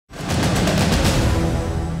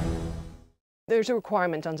There's a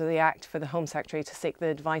requirement under the Act for the Home Secretary to seek the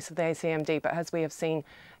advice of the ACMD, but as we have seen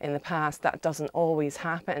in the past, that doesn't always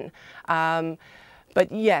happen. But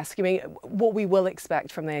yes, I mean, what we will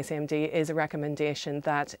expect from the ACMD is a recommendation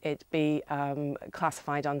that it be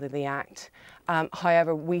classified under the Act.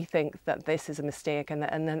 However, we think that this is a mistake, and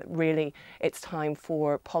then really it's time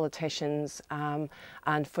for politicians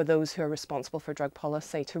and for those who are responsible for drug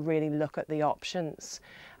policy to really look at the options.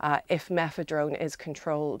 If mephedrone is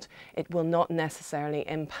controlled, it will not necessarily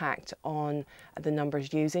impact on the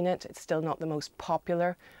numbers using it. It's still not the most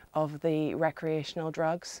popular of the recreational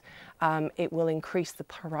drugs. It will increase the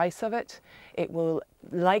price of it. It will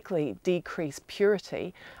likely decrease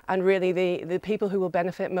purity, and really the people who will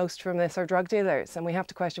benefit most from this are drug dealers, and we have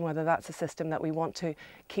to question whether that's a system that we want to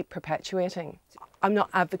keep perpetuating. I'm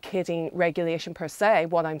not advocating regulation per se.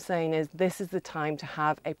 What I'm saying is this is the time to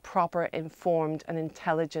have a proper, informed and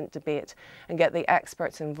intelligent debate and get the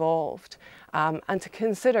experts involved and to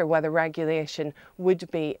consider whether regulation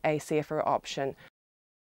would be a safer option